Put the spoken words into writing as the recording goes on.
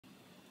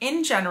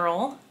In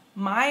general,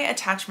 my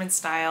attachment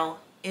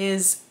style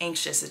is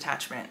anxious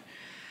attachment.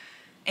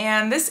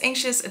 And this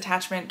anxious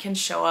attachment can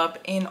show up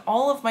in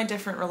all of my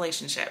different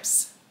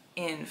relationships,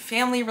 in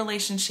family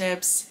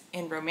relationships,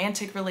 in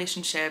romantic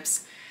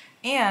relationships,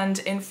 and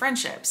in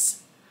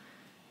friendships.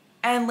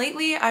 And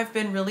lately I've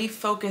been really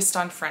focused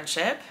on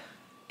friendship.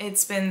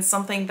 It's been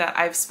something that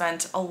I've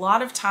spent a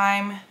lot of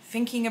time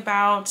thinking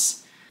about,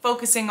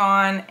 focusing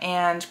on,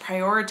 and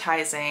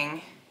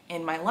prioritizing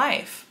in my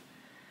life.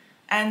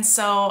 And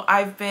so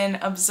I've been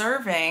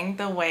observing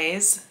the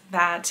ways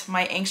that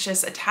my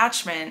anxious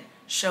attachment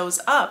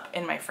shows up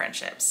in my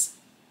friendships.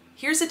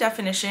 Here's a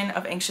definition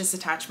of anxious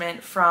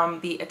attachment from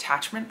the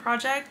Attachment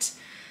Project.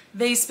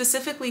 They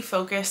specifically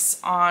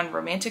focus on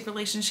romantic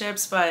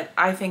relationships, but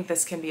I think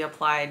this can be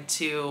applied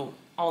to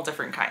all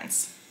different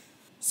kinds.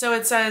 So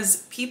it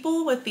says,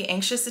 people with the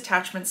anxious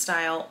attachment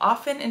style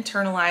often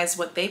internalize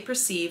what they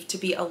perceive to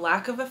be a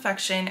lack of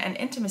affection and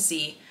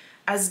intimacy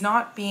as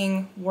not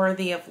being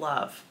worthy of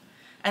love,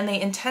 and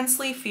they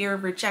intensely fear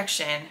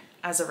rejection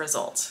as a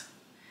result.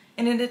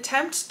 In an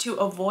attempt to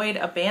avoid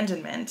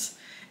abandonment,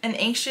 an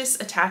anxious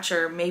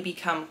attacher may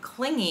become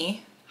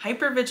clingy,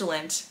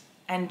 hypervigilant,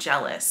 and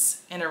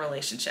jealous in a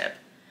relationship.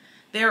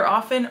 They are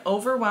often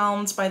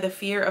overwhelmed by the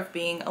fear of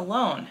being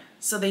alone,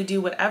 so they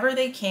do whatever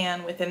they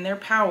can within their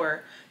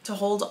power to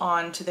hold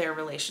on to their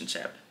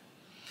relationship.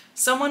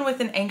 Someone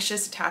with an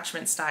anxious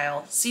attachment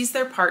style sees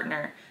their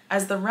partner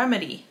as the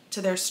remedy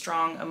to their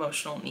strong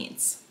emotional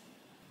needs.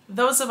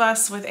 Those of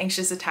us with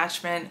anxious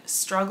attachment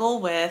struggle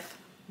with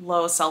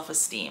low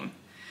self-esteem,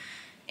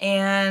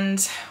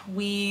 and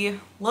we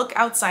look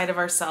outside of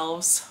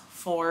ourselves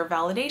for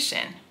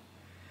validation.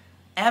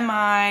 Am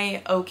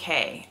I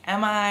okay?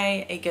 Am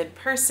I a good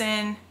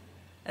person?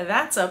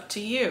 That's up to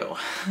you.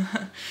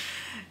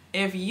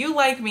 If you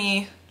like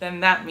me, then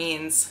that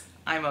means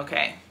I'm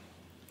okay.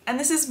 And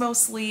this is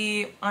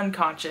mostly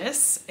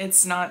unconscious.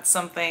 It's not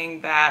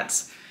something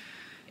that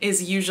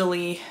is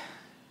usually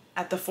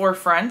at the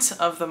forefront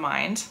of the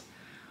mind,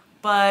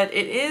 but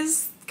it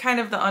is kind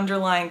of the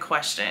underlying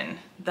question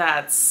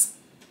that's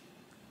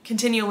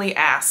continually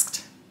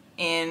asked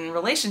in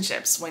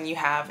relationships when you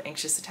have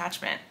anxious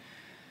attachment.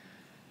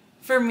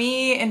 For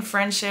me, in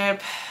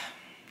friendship,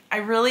 I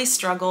really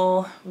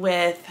struggle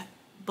with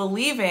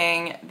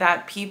believing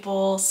that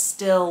people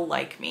still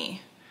like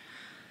me.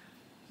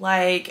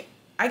 Like,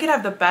 I could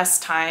have the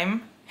best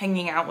time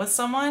hanging out with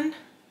someone,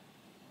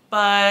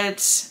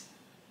 but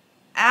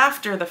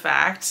after the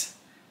fact,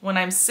 when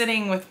I'm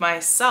sitting with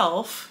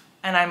myself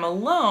and I'm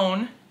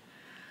alone,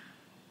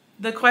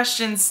 the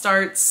question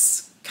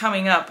starts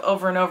coming up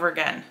over and over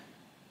again.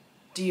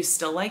 Do you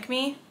still like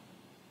me?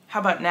 How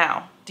about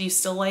now? Do you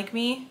still like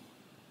me?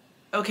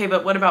 Okay,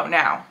 but what about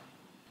now?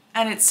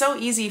 And it's so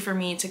easy for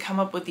me to come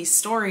up with these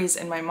stories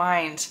in my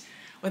mind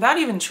without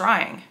even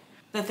trying.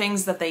 The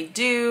things that they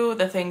do,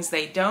 the things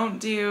they don't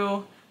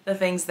do, the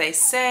things they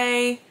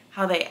say,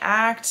 how they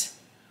act,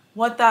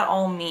 what that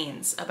all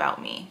means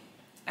about me.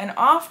 And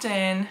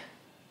often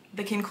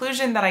the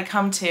conclusion that I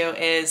come to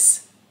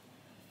is,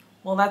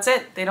 well, that's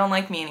it. They don't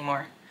like me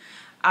anymore.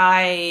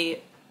 I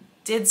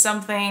did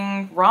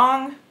something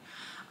wrong.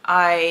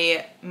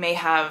 I may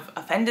have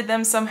offended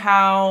them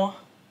somehow.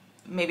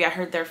 Maybe I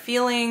hurt their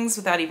feelings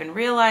without even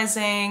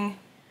realizing.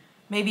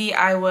 Maybe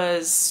I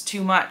was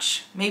too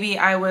much. Maybe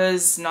I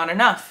was not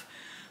enough.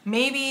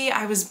 Maybe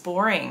I was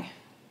boring.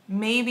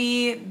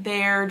 Maybe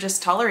they're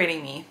just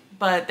tolerating me,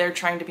 but they're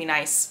trying to be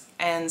nice,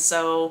 and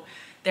so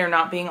they're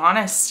not being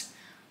honest.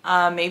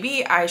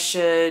 Maybe I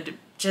should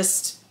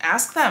just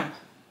ask them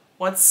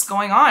what's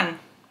going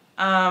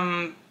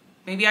on.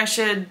 Maybe I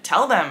should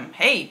tell them,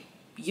 hey,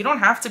 you don't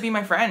have to be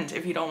my friend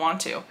if you don't want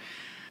to.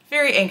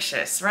 Very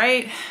anxious,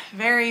 right?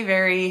 Very,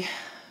 very,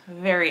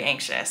 very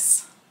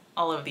anxious.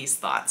 All of these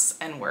thoughts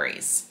and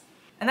worries.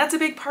 And that's a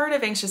big part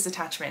of anxious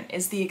attachment,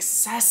 is the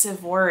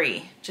excessive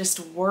worry, just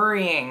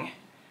worrying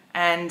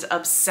and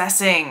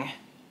obsessing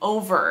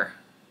over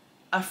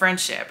a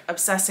friendship,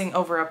 obsessing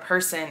over a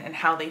person and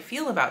how they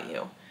feel about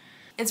you.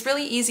 It's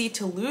really easy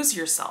to lose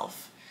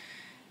yourself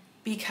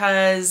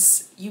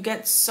because you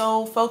get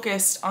so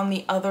focused on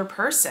the other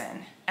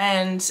person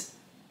and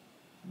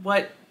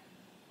what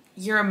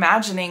you're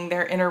imagining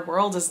their inner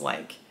world is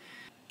like.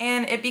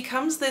 And it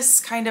becomes this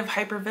kind of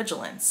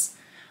hypervigilance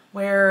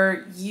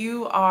where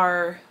you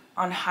are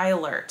on high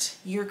alert.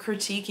 You're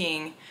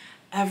critiquing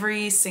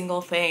every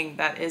single thing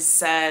that is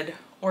said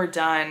or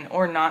done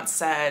or not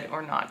said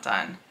or not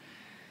done.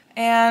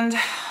 And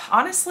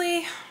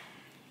honestly,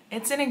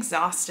 it's an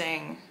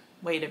exhausting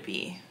way to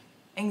be.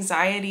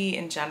 Anxiety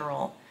in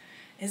general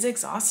is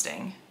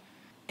exhausting.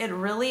 It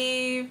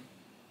really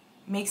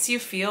makes you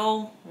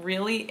feel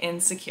really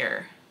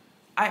insecure.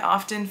 I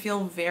often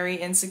feel very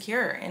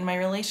insecure in my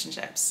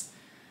relationships.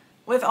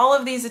 With all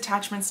of these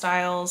attachment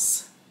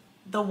styles,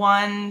 the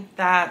one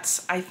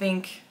that I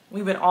think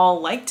we would all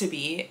like to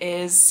be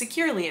is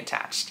securely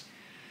attached.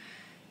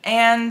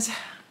 And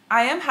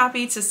I am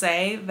happy to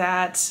say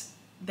that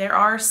there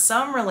are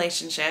some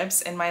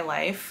relationships in my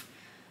life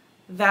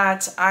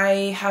that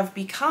I have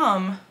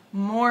become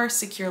more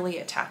securely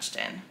attached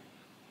in.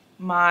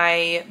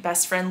 My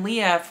best friend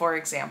Leah, for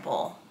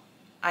example,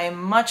 I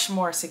am much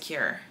more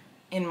secure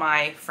in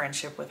my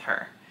friendship with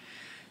her.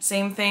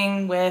 Same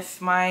thing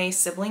with my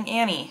sibling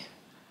Annie.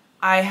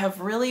 I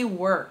have really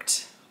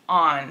worked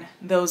on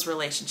those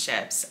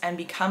relationships and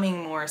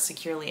becoming more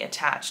securely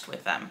attached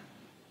with them.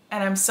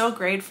 And I'm so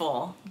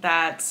grateful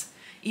that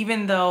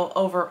even though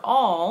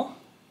overall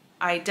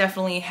I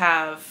definitely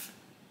have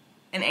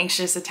an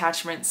anxious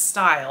attachment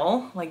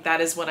style, like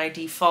that is what I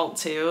default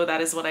to,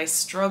 that is what I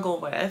struggle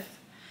with,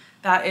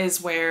 that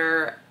is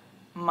where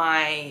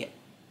my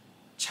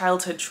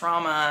childhood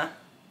trauma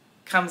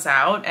comes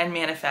out and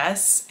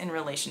manifests in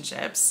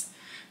relationships,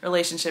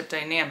 relationship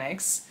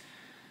dynamics.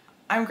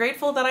 I'm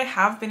grateful that I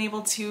have been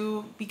able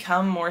to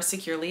become more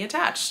securely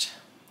attached,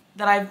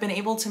 that I've been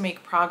able to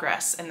make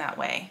progress in that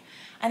way.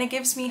 And it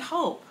gives me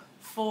hope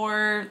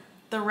for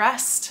the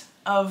rest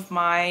of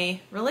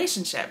my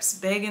relationships,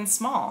 big and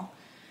small.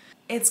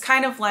 It's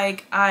kind of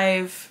like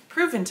I've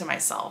proven to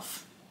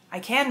myself, I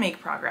can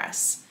make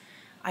progress.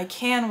 I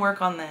can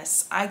work on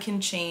this. I can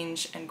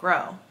change and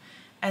grow.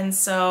 And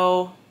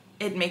so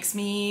it makes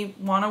me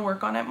want to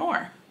work on it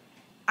more.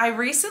 I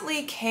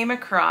recently came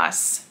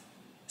across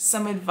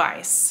some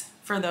advice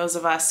for those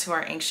of us who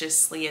are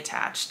anxiously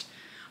attached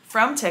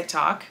from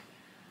TikTok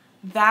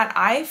that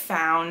I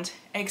found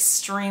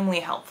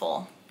extremely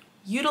helpful.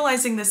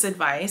 Utilizing this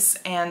advice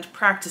and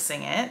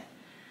practicing it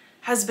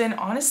has been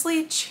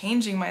honestly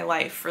changing my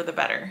life for the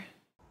better.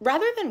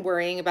 Rather than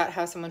worrying about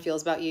how someone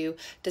feels about you,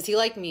 does he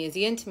like me? Is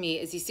he into me?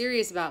 Is he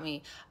serious about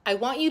me? I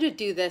want you to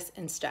do this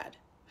instead.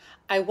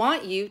 I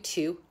want you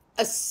to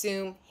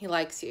assume he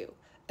likes you.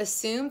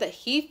 Assume that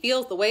he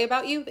feels the way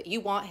about you that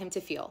you want him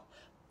to feel.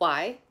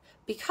 Why?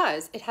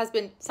 Because it has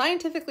been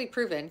scientifically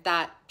proven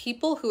that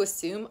people who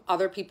assume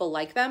other people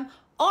like them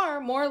are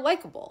more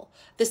likable.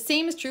 The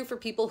same is true for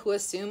people who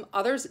assume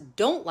others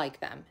don't like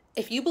them.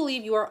 If you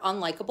believe you are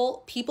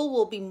unlikable, people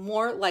will be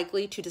more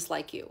likely to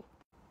dislike you.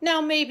 Now,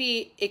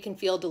 maybe it can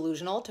feel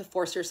delusional to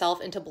force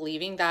yourself into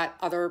believing that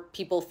other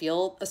people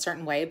feel a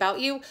certain way about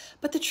you,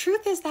 but the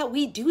truth is that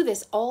we do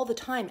this all the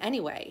time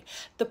anyway.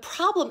 The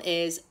problem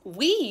is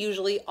we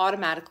usually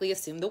automatically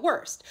assume the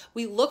worst.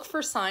 We look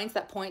for signs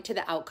that point to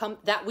the outcome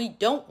that we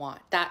don't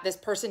want, that this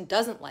person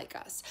doesn't like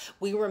us.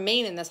 We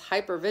remain in this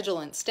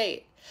hypervigilant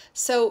state.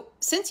 So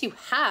since you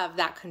have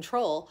that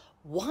control,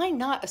 why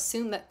not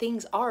assume that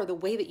things are the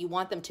way that you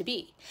want them to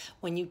be?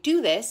 When you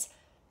do this,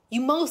 you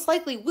most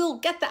likely will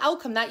get the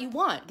outcome that you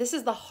want. This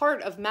is the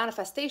heart of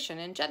manifestation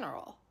in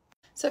general.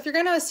 So if you're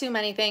going to assume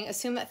anything,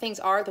 assume that things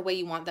are the way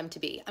you want them to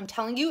be. I'm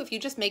telling you, if you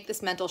just make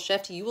this mental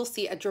shift, you will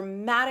see a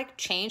dramatic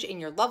change in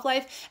your love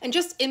life and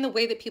just in the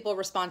way that people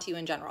respond to you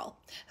in general.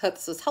 Hope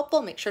this was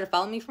helpful. Make sure to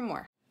follow me for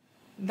more.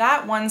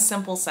 That one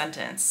simple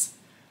sentence,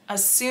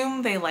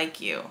 assume they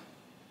like you,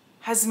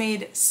 has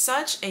made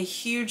such a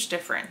huge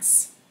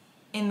difference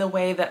in the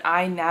way that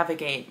I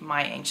navigate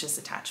my anxious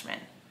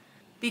attachment.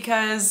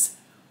 Because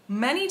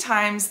many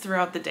times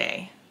throughout the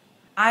day,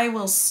 I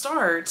will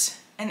start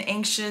an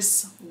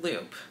anxious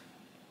loop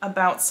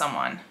about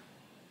someone,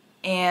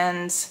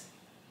 and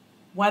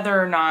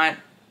whether or not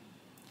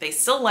they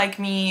still like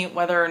me,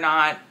 whether or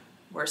not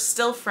we're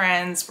still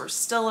friends, we're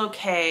still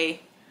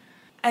okay,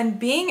 and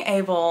being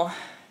able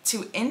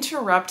to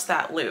interrupt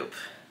that loop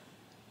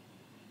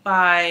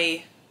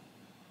by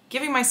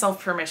giving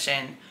myself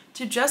permission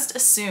to just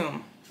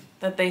assume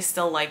that they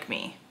still like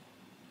me.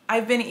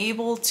 I've been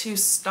able to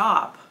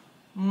stop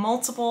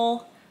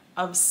multiple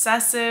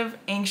obsessive,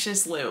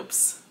 anxious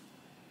loops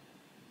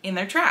in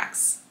their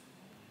tracks.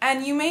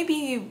 And you may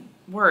be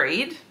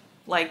worried,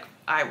 like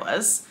I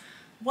was,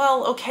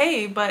 well,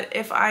 okay, but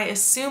if I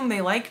assume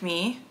they like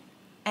me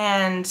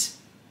and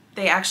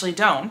they actually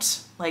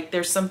don't, like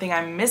there's something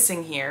I'm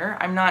missing here,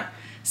 I'm not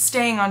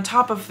staying on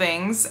top of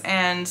things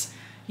and,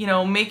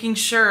 making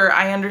sure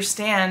I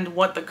understand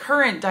what the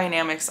current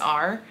dynamics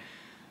are,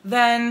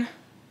 then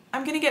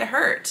I'm gonna get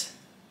hurt.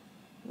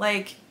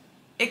 Like,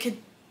 it could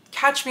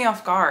catch me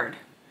off guard.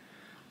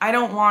 I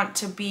don't want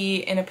to be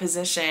in a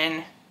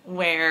position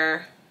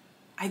where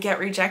I get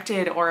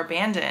rejected or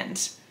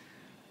abandoned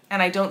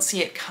and I don't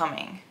see it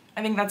coming.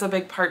 I think that's a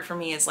big part for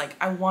me, is like,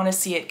 I want to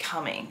see it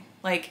coming.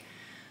 Like,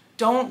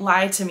 don't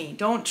lie to me,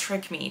 don't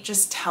trick me,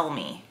 just tell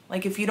me.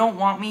 Like, if you don't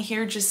want me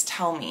here, just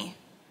tell me.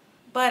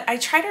 But I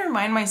try to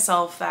remind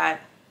myself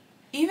that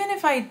even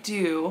if I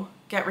do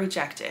get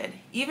rejected,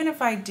 even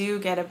if I do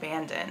get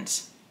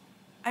abandoned,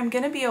 I'm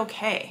gonna be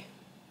okay.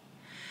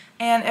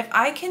 And if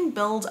I can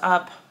build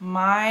up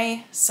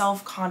my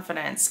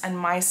self-confidence and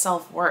my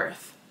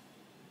self-worth,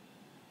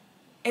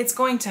 it's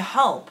going to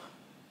help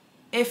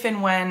if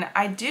and when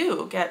I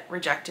do get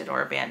rejected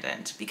or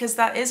abandoned, because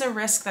that is a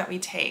risk that we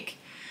take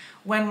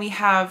when we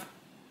have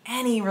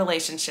any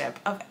relationship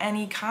of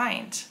any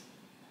kind.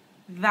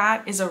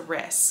 That is a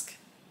risk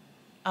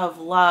of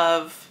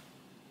love,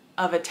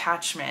 of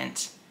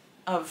attachment,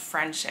 of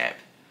friendship,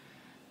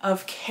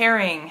 of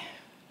caring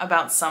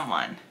about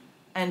someone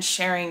and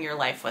sharing your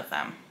life with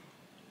them.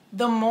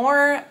 The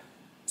more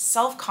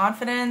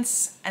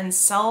self-confidence and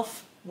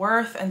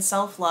worth and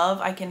self-love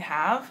I can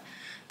have,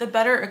 the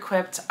better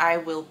equipped I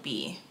will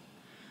be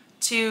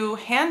to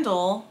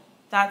handle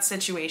that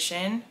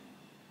situation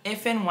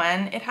if and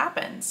when it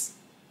happens.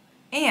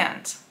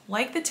 And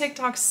like the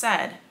TikTok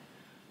said,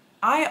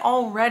 I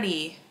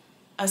already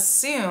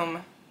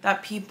assume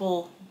that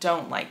people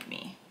don't like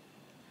me.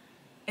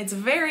 It's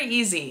very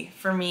easy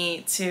for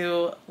me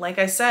to, like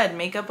I said,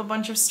 make up a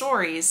bunch of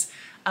stories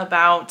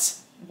about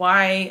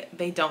why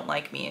they don't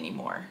like me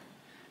anymore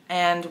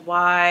and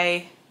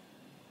why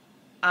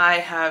I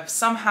have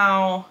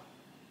somehow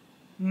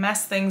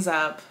messed things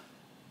up.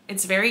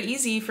 It's very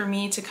easy for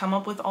me to come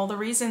up with all the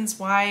reasons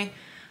why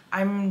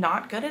I'm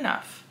not good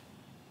enough.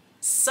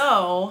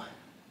 So,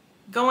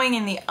 going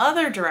in the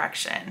other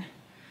direction,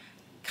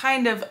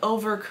 kind of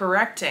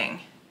overcorrecting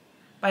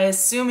by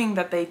assuming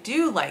that they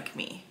do like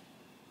me,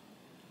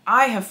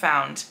 I have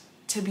found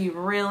to be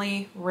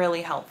really,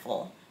 really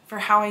helpful for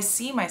how I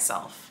see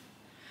myself.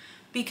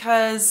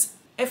 Because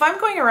if I'm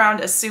going around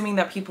assuming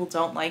that people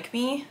don't like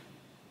me,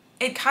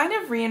 it kind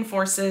of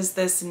reinforces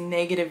this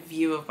negative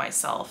view of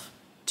myself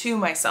to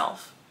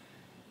myself,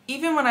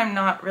 even when I'm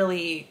not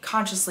really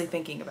consciously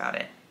thinking about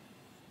it.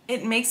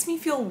 It makes me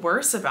feel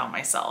worse about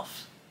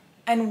myself.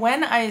 And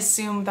when I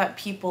assume that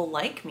people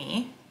like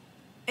me,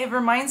 it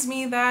reminds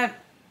me that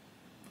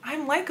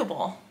I'm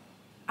likable.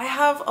 I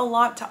have a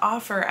lot to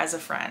offer as a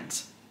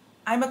friend.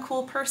 I'm a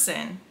cool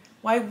person.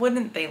 Why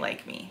wouldn't they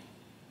like me?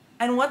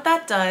 And what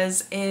that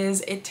does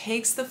is it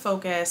takes the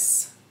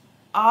focus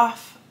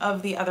off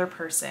of the other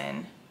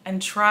person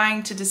and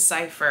trying to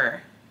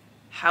decipher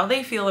how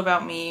they feel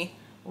about me,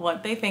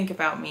 what they think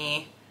about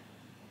me,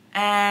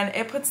 and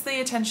it puts the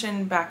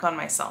attention back on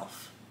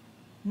myself.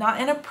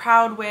 Not in a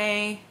proud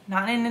way,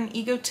 not in an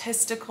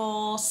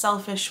egotistical,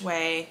 selfish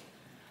way,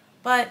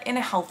 but in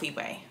a healthy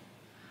way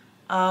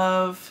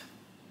of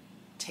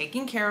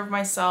taking care of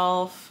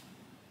myself,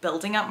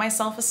 building up my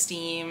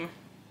self-esteem,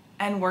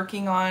 and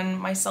working on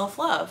my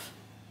self-love.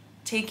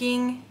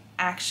 Taking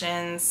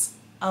actions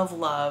of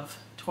love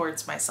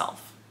towards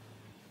myself.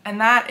 And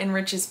that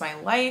enriches my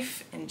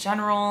life in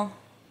general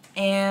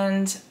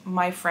and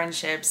my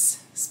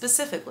friendships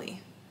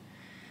specifically.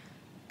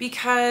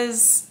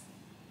 Because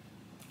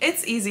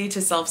it's easy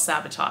to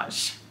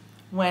self-sabotage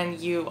when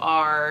you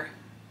are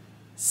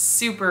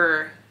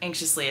super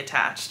anxiously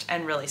attached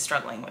and really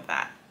struggling with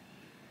that.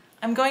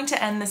 I'm going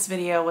to end this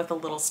video with a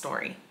little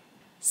story.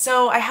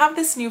 So I have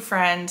this new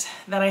friend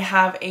that I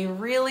have a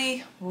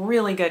really,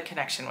 really good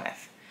connection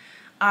with.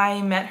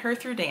 I met her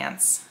through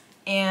dance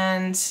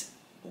and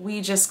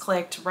we just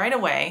clicked right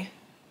away,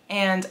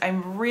 and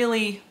I'm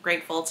really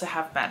grateful to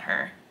have met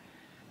her.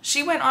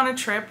 She went on a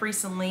trip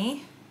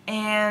recently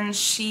and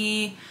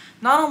she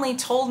not only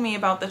told me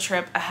about the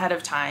trip ahead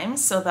of time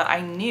so that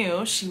I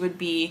knew she would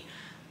be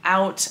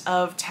out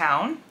of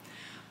town,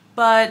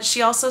 but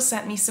she also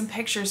sent me some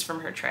pictures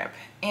from her trip.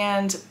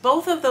 And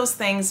both of those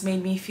things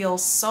made me feel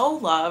so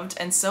loved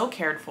and so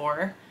cared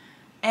for,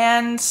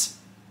 and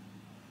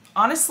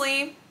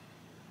honestly,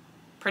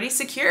 pretty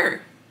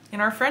secure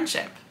in our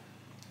friendship.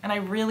 And I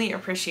really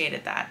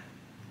appreciated that.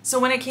 So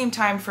when it came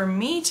time for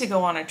me to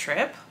go on a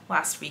trip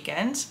last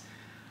weekend,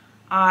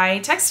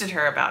 I texted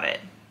her about it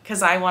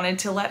because I wanted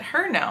to let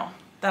her know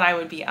that I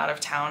would be out of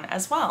town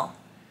as well.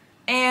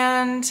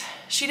 And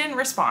she didn't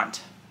respond.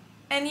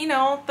 And you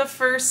know, the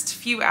first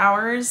few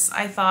hours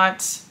I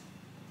thought,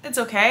 it's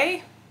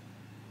okay,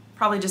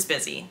 probably just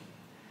busy.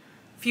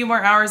 A few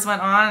more hours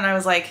went on and I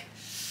was like,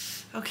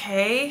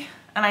 okay.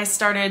 And I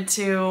started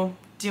to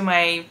do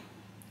my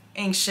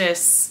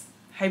anxious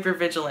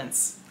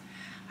hypervigilance.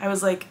 I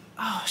was like,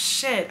 oh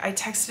shit, I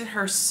texted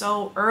her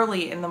so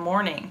early in the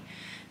morning.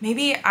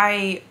 Maybe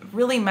I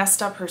really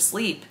messed up her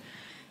sleep.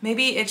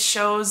 Maybe it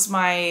shows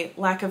my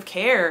lack of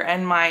care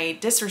and my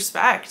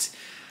disrespect.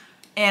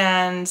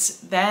 And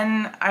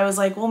then I was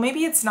like, well,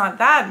 maybe it's not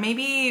that.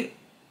 Maybe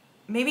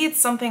it's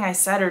something I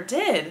said or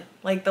did,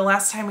 like the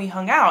last time we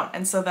hung out.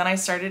 And so then I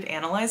started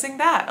analyzing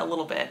that a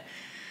little bit.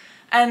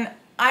 And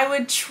I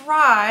would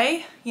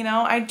try,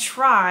 I'd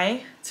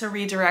try to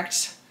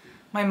redirect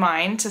my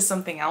mind to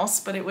something else,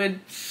 but it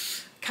would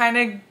kind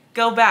of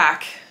go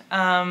back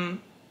on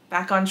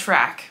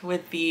track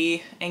with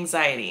the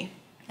anxiety.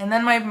 And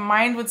then my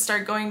mind would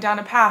start going down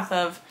a path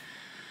of,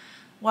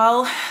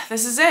 well,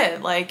 this is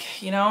it.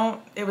 Like,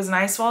 it was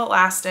nice while it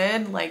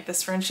lasted. Like,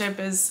 this friendship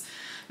is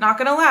not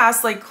gonna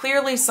last. Like,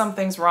 clearly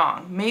something's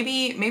wrong.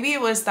 Maybe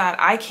it was that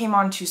I came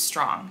on too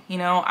strong.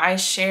 I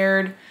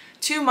shared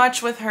too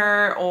much with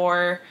her,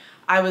 or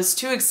I was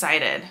too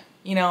excited.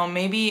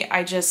 Maybe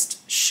I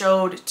just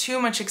showed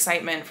too much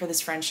excitement for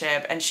this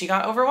friendship and she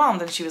got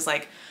overwhelmed and she was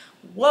like,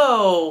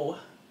 whoa,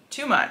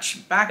 too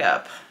much. Back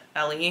up,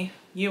 Ellie.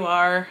 You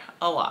are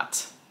a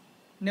lot.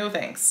 No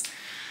thanks.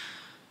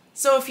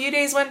 So a few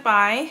days went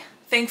by.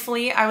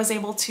 Thankfully, I was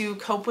able to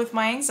cope with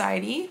my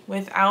anxiety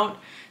without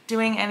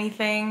doing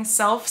anything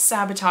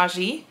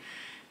self-sabotagey.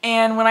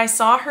 And when I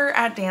saw her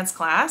at dance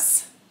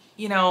class,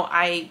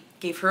 I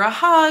gave her a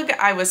hug,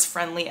 I was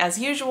friendly as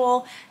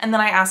usual, and then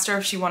I asked her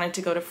if she wanted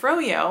to go to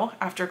Froyo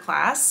after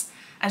class,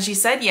 and she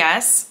said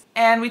yes.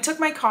 And we took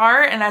my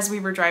car, and as we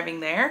were driving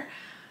there,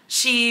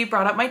 she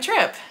brought up my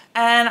trip.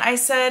 And I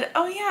said,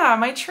 oh yeah,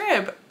 my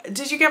trip.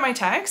 Did you get my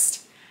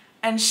text?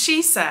 And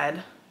she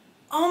said,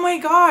 oh my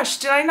gosh,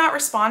 did I not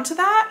respond to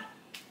that?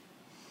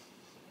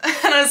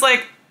 And I was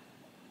like,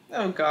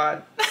 oh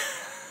God.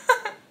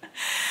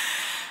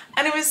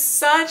 And it was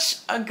such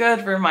a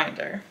good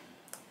reminder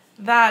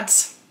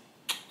that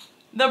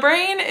the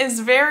brain is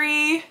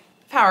very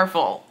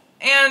powerful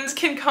and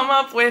can come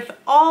up with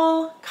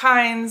all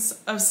kinds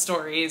of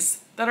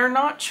stories that are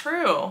not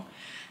true.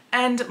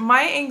 And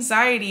my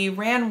anxiety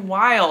ran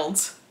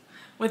wild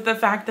with the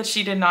fact that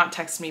she did not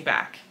text me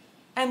back.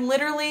 And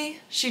literally,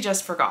 she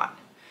just forgot.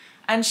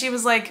 And she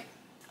was like,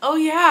 oh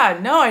yeah,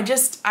 no,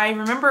 I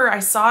remember I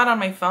saw it on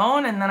my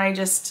phone and then I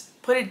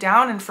just put it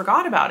down and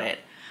forgot about it.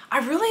 I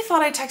really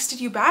thought I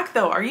texted you back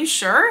though, are you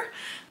sure?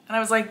 And I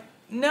was like,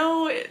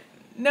 no,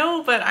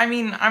 but I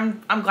mean,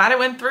 I'm glad it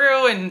went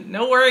through and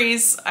no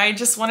worries. I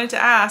just wanted to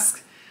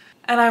ask.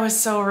 And I was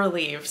so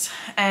relieved.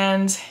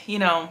 And you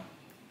know,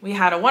 we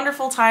had a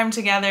wonderful time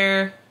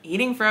together,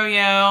 eating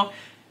froyo,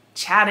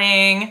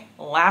 chatting,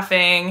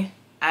 laughing,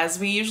 as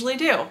we usually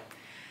do.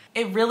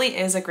 It really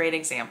is a great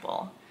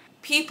example.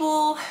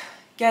 People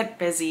get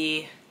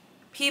busy.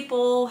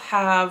 People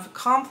have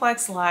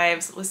complex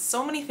lives with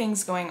so many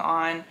things going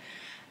on,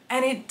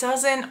 and it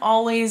doesn't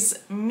always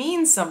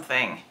mean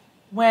something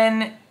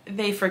when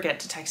they forget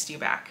to text you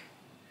back.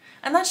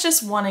 And that's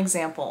just one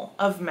example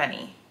of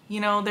many. You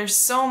know, there's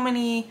so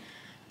many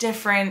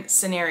different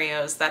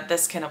scenarios that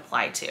this can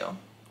apply to.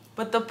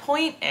 But the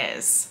point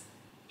is,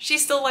 she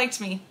still liked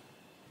me.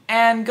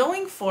 And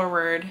going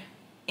forward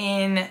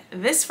in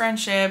this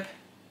friendship,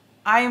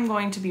 I am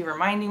going to be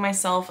reminding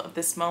myself of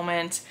this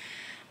moment,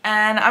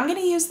 and I'm going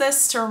to use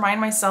this to remind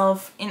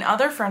myself in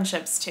other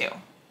friendships too.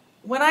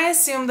 When I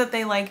assume that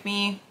they like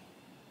me,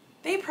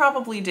 they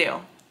probably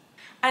do.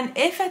 And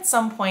if at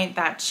some point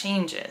that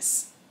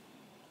changes,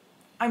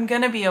 I'm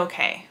going to be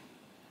okay.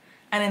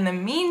 And in the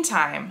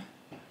meantime,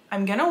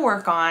 I'm going to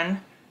work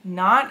on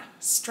not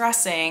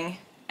stressing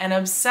and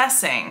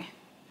obsessing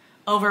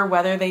over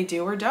whether they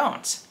do or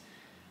don't.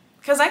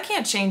 Because I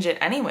can't change it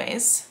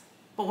anyways.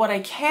 But what I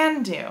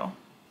can do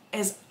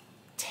is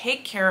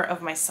take care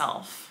of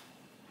myself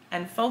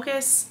and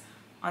focus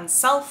on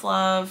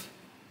self-love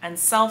and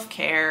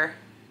self-care,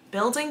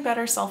 building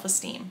better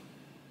self-esteem.